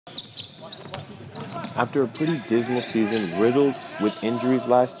After a pretty dismal season riddled with injuries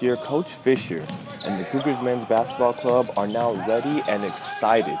last year, Coach Fisher and the Cougars men's basketball club are now ready and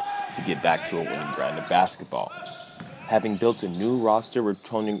excited to get back to a winning brand of basketball. Having built a new roster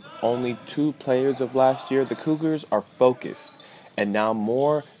returning only 2 players of last year, the Cougars are focused and now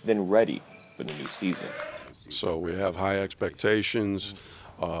more than ready for the new season. So we have high expectations.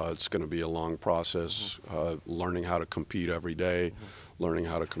 It's going to be a long process, learning how to compete every day, learning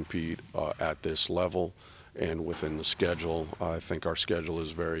how to compete at this level and within the schedule. I think our schedule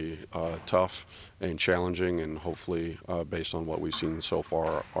is very tough and challenging, and hopefully, based on what we've seen so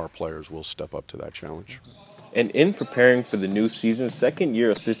far, our players will step up to that challenge. And in preparing for the new season,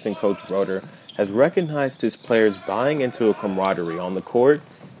 second-year assistant coach Broder has recognized his players buying into a camaraderie on the court,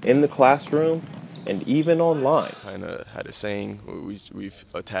 in the classroom, and even online. Kind of had a saying, we've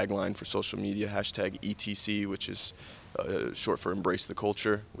a tagline for social media, hashtag ETC, which is short for Embrace the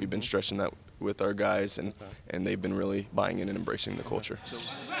Culture. We've been stressing that with our guys, and they've been really buying in and embracing the culture.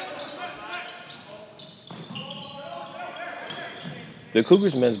 The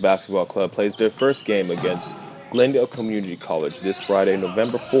Cougars men's basketball club plays their first game against Glendale Community College this Friday,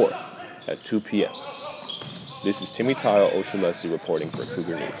 November 4th at 2 p.m. This is Temitayo Osilesi reporting for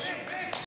Cougar News.